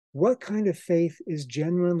 What kind of faith is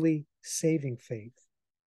genuinely saving faith?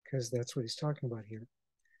 Because that's what he's talking about here.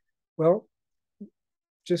 Well,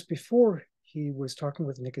 just before he was talking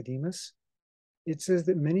with Nicodemus, it says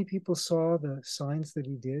that many people saw the signs that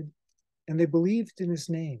he did, and they believed in his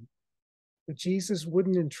name. But Jesus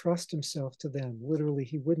wouldn't entrust himself to them. Literally,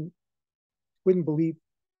 he wouldn't believe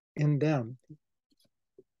in them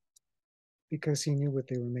because he knew what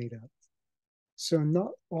they were made of. So not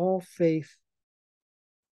all faith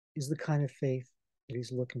is the kind of faith that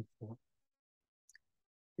he's looking for.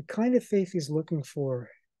 The kind of faith he's looking for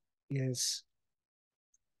is,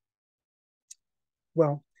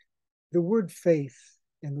 well, the word faith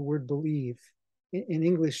and the word believe, in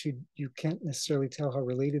English, you can't necessarily tell how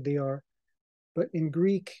related they are, but in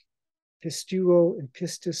Greek, pistuo and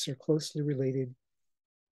pistis are closely related.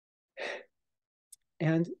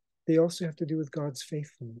 And they also have to do with God's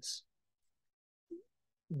faithfulness.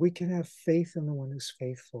 We can have faith in the one who's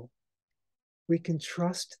faithful. We can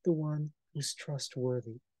trust the one who's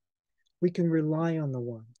trustworthy. We can rely on the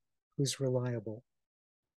one who's reliable.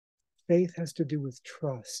 Faith has to do with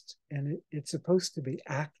trust, and it's supposed to be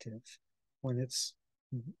active when it's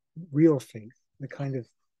real faith, the kind of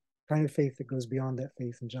faith that goes beyond that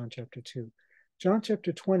faith in John chapter 2. John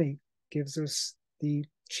chapter 20 gives us the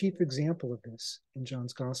chief example of this in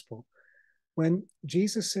John's gospel. When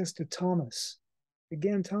Jesus says to Thomas,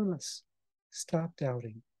 again, Thomas, stop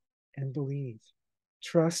doubting and believe.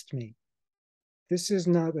 Trust me. This is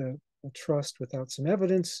not a trust without some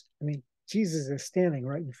evidence. I mean, Jesus is standing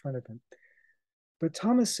right in front of him. But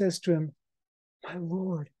Thomas says to him, my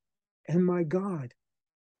Lord and my God.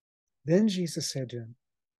 Then Jesus said to him,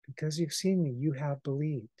 because you've seen me, you have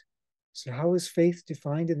believed. So how is faith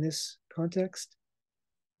defined in this context?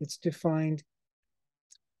 It's defined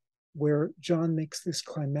where John makes this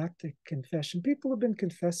climactic confession. People have been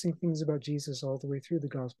confessing things about Jesus all the way through the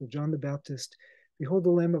gospel. John the Baptist, behold the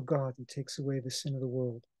Lamb of God who takes away the sin of the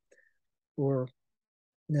world. Or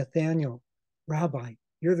Nathanael, Rabbi,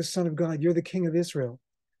 you're the Son of God, you're the King of Israel.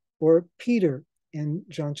 Or Peter in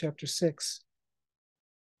John chapter 6,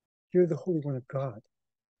 you're the Holy One of God.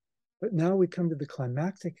 But now we come to the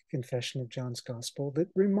climactic confession of John's gospel that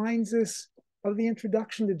reminds us of the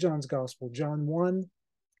introduction to John's gospel. John 1,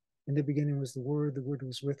 in the beginning was the Word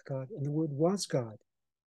was with God, and the Word was God.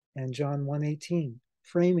 And John 1:18,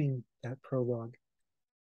 framing that prologue,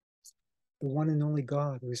 the one and only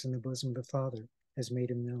God who is in the bosom of the Father has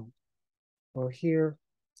made him known. Well, here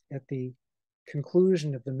at the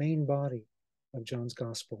conclusion of the main body of John's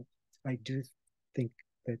gospel, I do think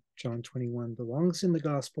that John 21 belongs in the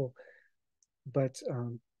gospel, but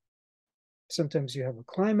sometimes you have a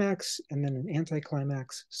climax and then an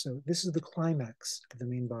anticlimax. So this is the climax of the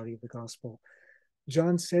main body of the gospel.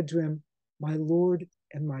 John said to him, my Lord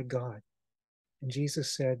and my God. And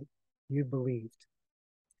Jesus said, you believed.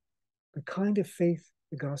 The kind of faith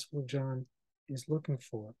the Gospel of John is looking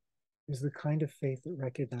for is the kind of faith that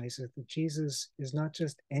recognizes that Jesus is not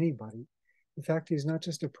just anybody. In fact, he's not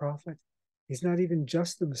just a prophet. He's not even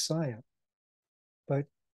just the Messiah, but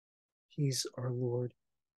he's our Lord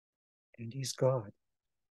and he's God.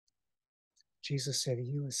 Jesus said,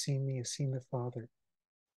 he who has seen me has seen the Father.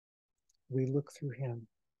 We look through him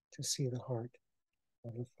to see the heart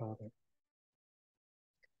of the Father.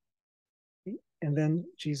 And then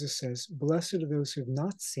Jesus says, blessed are those who have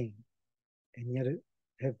not seen and yet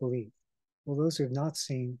have believed. Well, those who have not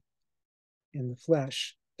seen in the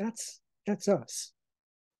flesh, that's us.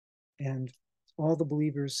 And all the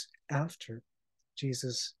believers after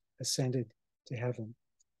Jesus ascended to heaven.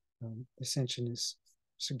 Ascension is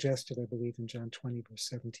suggested, I believe, in John 20, verse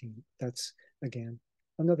 17. That's, again,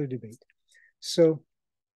 another debate. So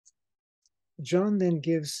John then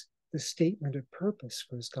gives the statement of purpose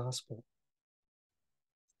for his gospel.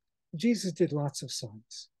 Jesus did lots of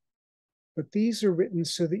signs, but these are written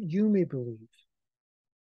so that you may believe.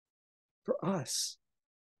 For us,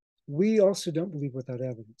 we also don't believe without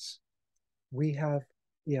evidence. We have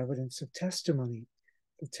the evidence of testimony,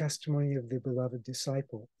 the testimony of the beloved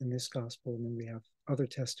disciple in this gospel, and then we have other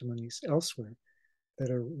testimonies elsewhere that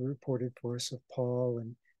are reported for us of Paul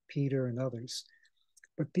and Peter and others.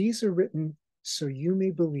 But these are written so you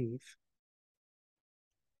may believe.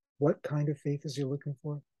 What kind of faith is he looking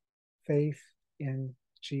for? Faith in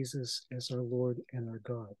Jesus as our Lord and our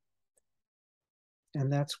God.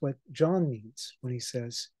 And that's what John means when he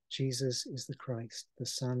says, Jesus is the Christ, the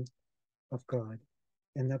Son of God,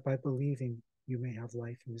 and that by believing you may have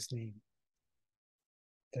life in his name.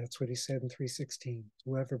 That's what he said in 3:16.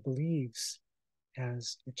 Whoever believes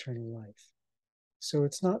has eternal life. So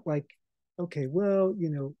it's not like, okay, well,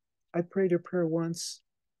 I prayed a prayer once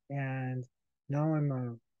and now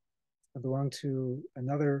I belong to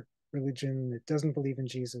another religion that doesn't believe in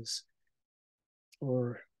Jesus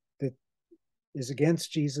or that is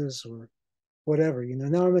against Jesus or whatever,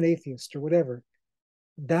 now I'm an atheist or whatever.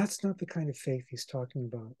 That's not the kind of faith he's talking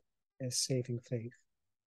about as saving faith.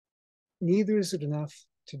 Neither is it enough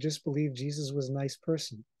to just believe Jesus was a nice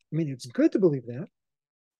person. I mean, it's good to believe that,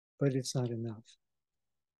 but it's not enough.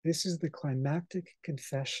 This is the climactic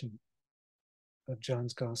confession of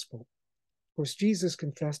John's gospel. Of course, Jesus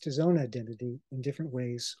confessed his own identity in different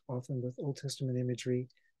ways, often with Old Testament imagery.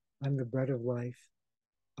 I'm the bread of life.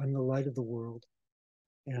 I'm the light of the world.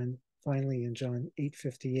 And finally, in John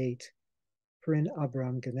 8:58, Prin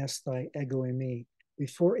Abram genesthai ego eimi,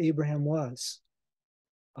 before Abraham was,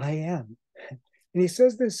 I am. And he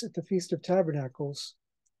says this at the Feast of Tabernacles,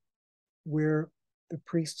 where the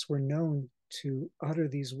priests were known to utter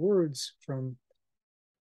these words from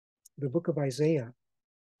the book of Isaiah.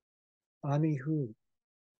 Ani hu,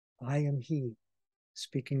 I am he,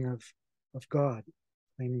 speaking of God,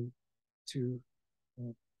 claiming to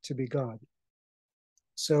be God.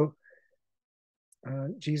 So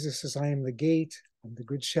Jesus says, I am the gate, I'm the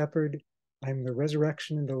good shepherd, I am the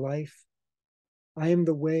resurrection and the life. I am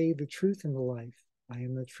the way, the truth, and the life. I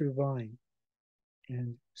am the true vine,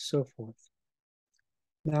 and so forth.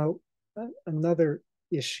 Now, another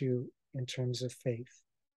issue in terms of faith.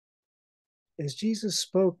 As Jesus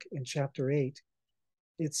spoke in chapter 8,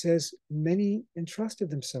 it says, many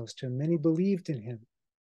entrusted themselves to him, many believed in him.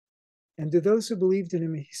 And to those who believed in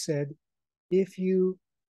him, he said, if you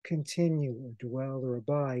continue or dwell or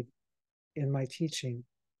abide in my teaching,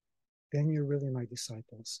 then you're really my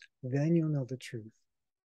disciples. Then you'll know the truth,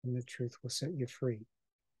 and the truth will set you free.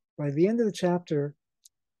 By the end of the chapter,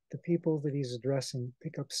 the people that he's addressing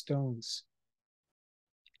pick up stones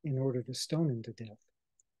in order to stone him to death.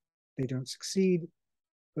 They don't succeed,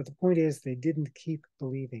 but the point is they didn't keep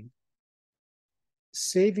believing.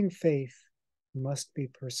 Saving faith must be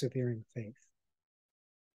persevering faith.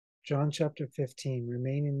 John chapter 15,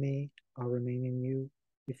 remain in me, I'll remain in you.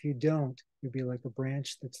 If you don't, you'll be like a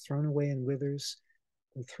branch that's thrown away and withers,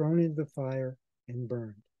 and thrown into the fire and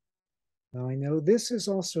burned. Now I know this is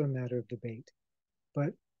also a matter of debate,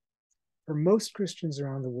 but for most Christians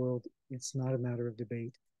around the world, it's not a matter of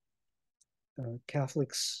debate.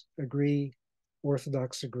 Catholics agree,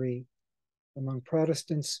 Orthodox agree. Among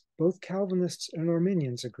Protestants, both Calvinists and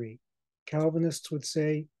Arminians agree. Calvinists would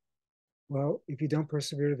say, well, if you don't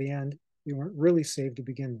persevere to the end, you weren't really saved to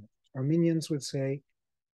begin with. Arminians would say,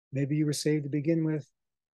 maybe you were saved to begin with,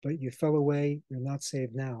 but you fell away, you're not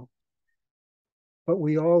saved now. But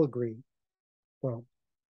we all agree, well,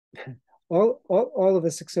 all of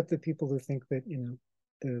us except the people who think that,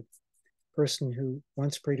 the person who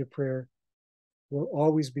once prayed a prayer will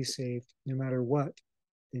always be saved no matter what.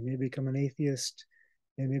 They may become an atheist,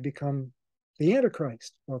 they may become the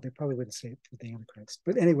Antichrist. Well, they probably wouldn't say it for the Antichrist.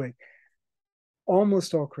 But anyway,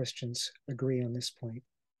 almost all Christians agree on this point.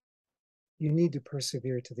 You need to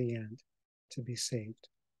persevere to the end to be saved.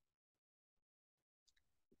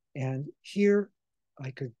 And here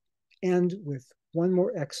I could end with one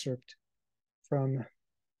more excerpt from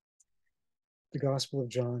the Gospel of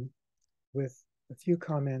John with a few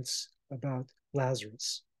comments about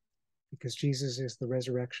Lazarus, because Jesus is the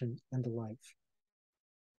resurrection and the life.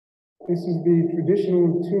 This is the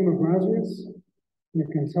traditional tomb of Lazarus. You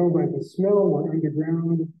can tell by the smell we're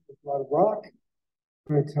underground with a lot of rock,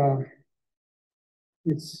 but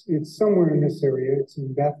it's somewhere in this area. It's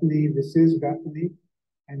in Bethany. This is Bethany,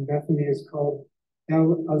 and Bethany is called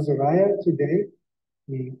El Azariah today,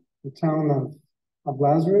 the town of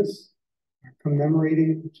Lazarus,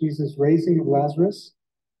 commemorating Jesus' raising of Lazarus.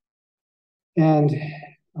 And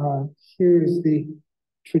here is the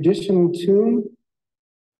traditional tomb,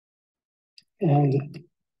 and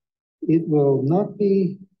it will not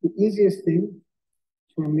be the easiest thing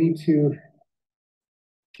for me to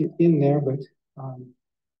get in there, but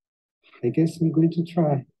I guess I'm going to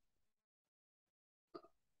try.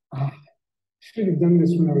 I should have done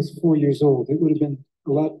this when I was 4 years old. It would have been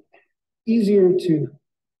a lot easier to,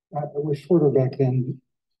 it was shorter back then.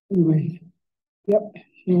 Anyway, yep,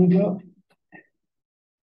 here we go.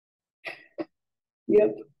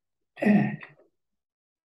 Yep. And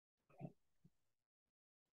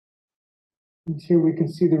here we can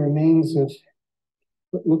see the remains of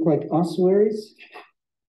what look like ossuaries.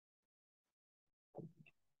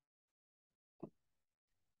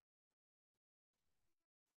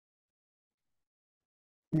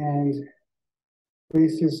 And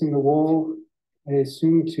places in the wall, I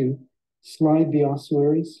assume, to slide the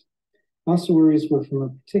ossuaries. Ossuaries were from a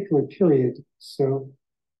particular period, so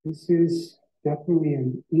this is definitely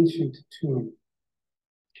an ancient tomb.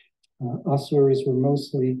 Ossuaries were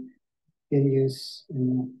mostly in use in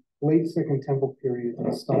the late Second Temple period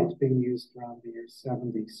and stopped being used around the year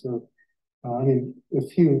 70. So, I mean, a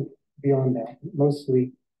few beyond that,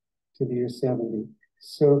 mostly to the year 70.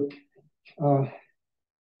 So,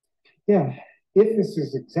 yeah, if this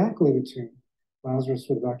is exactly the tomb, Lazarus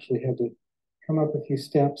would have actually had to come up a few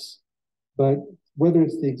steps, but whether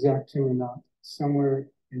it's the exact tomb or not, somewhere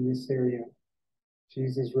in this area,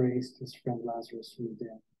 Jesus raised his friend Lazarus from the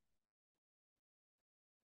dead.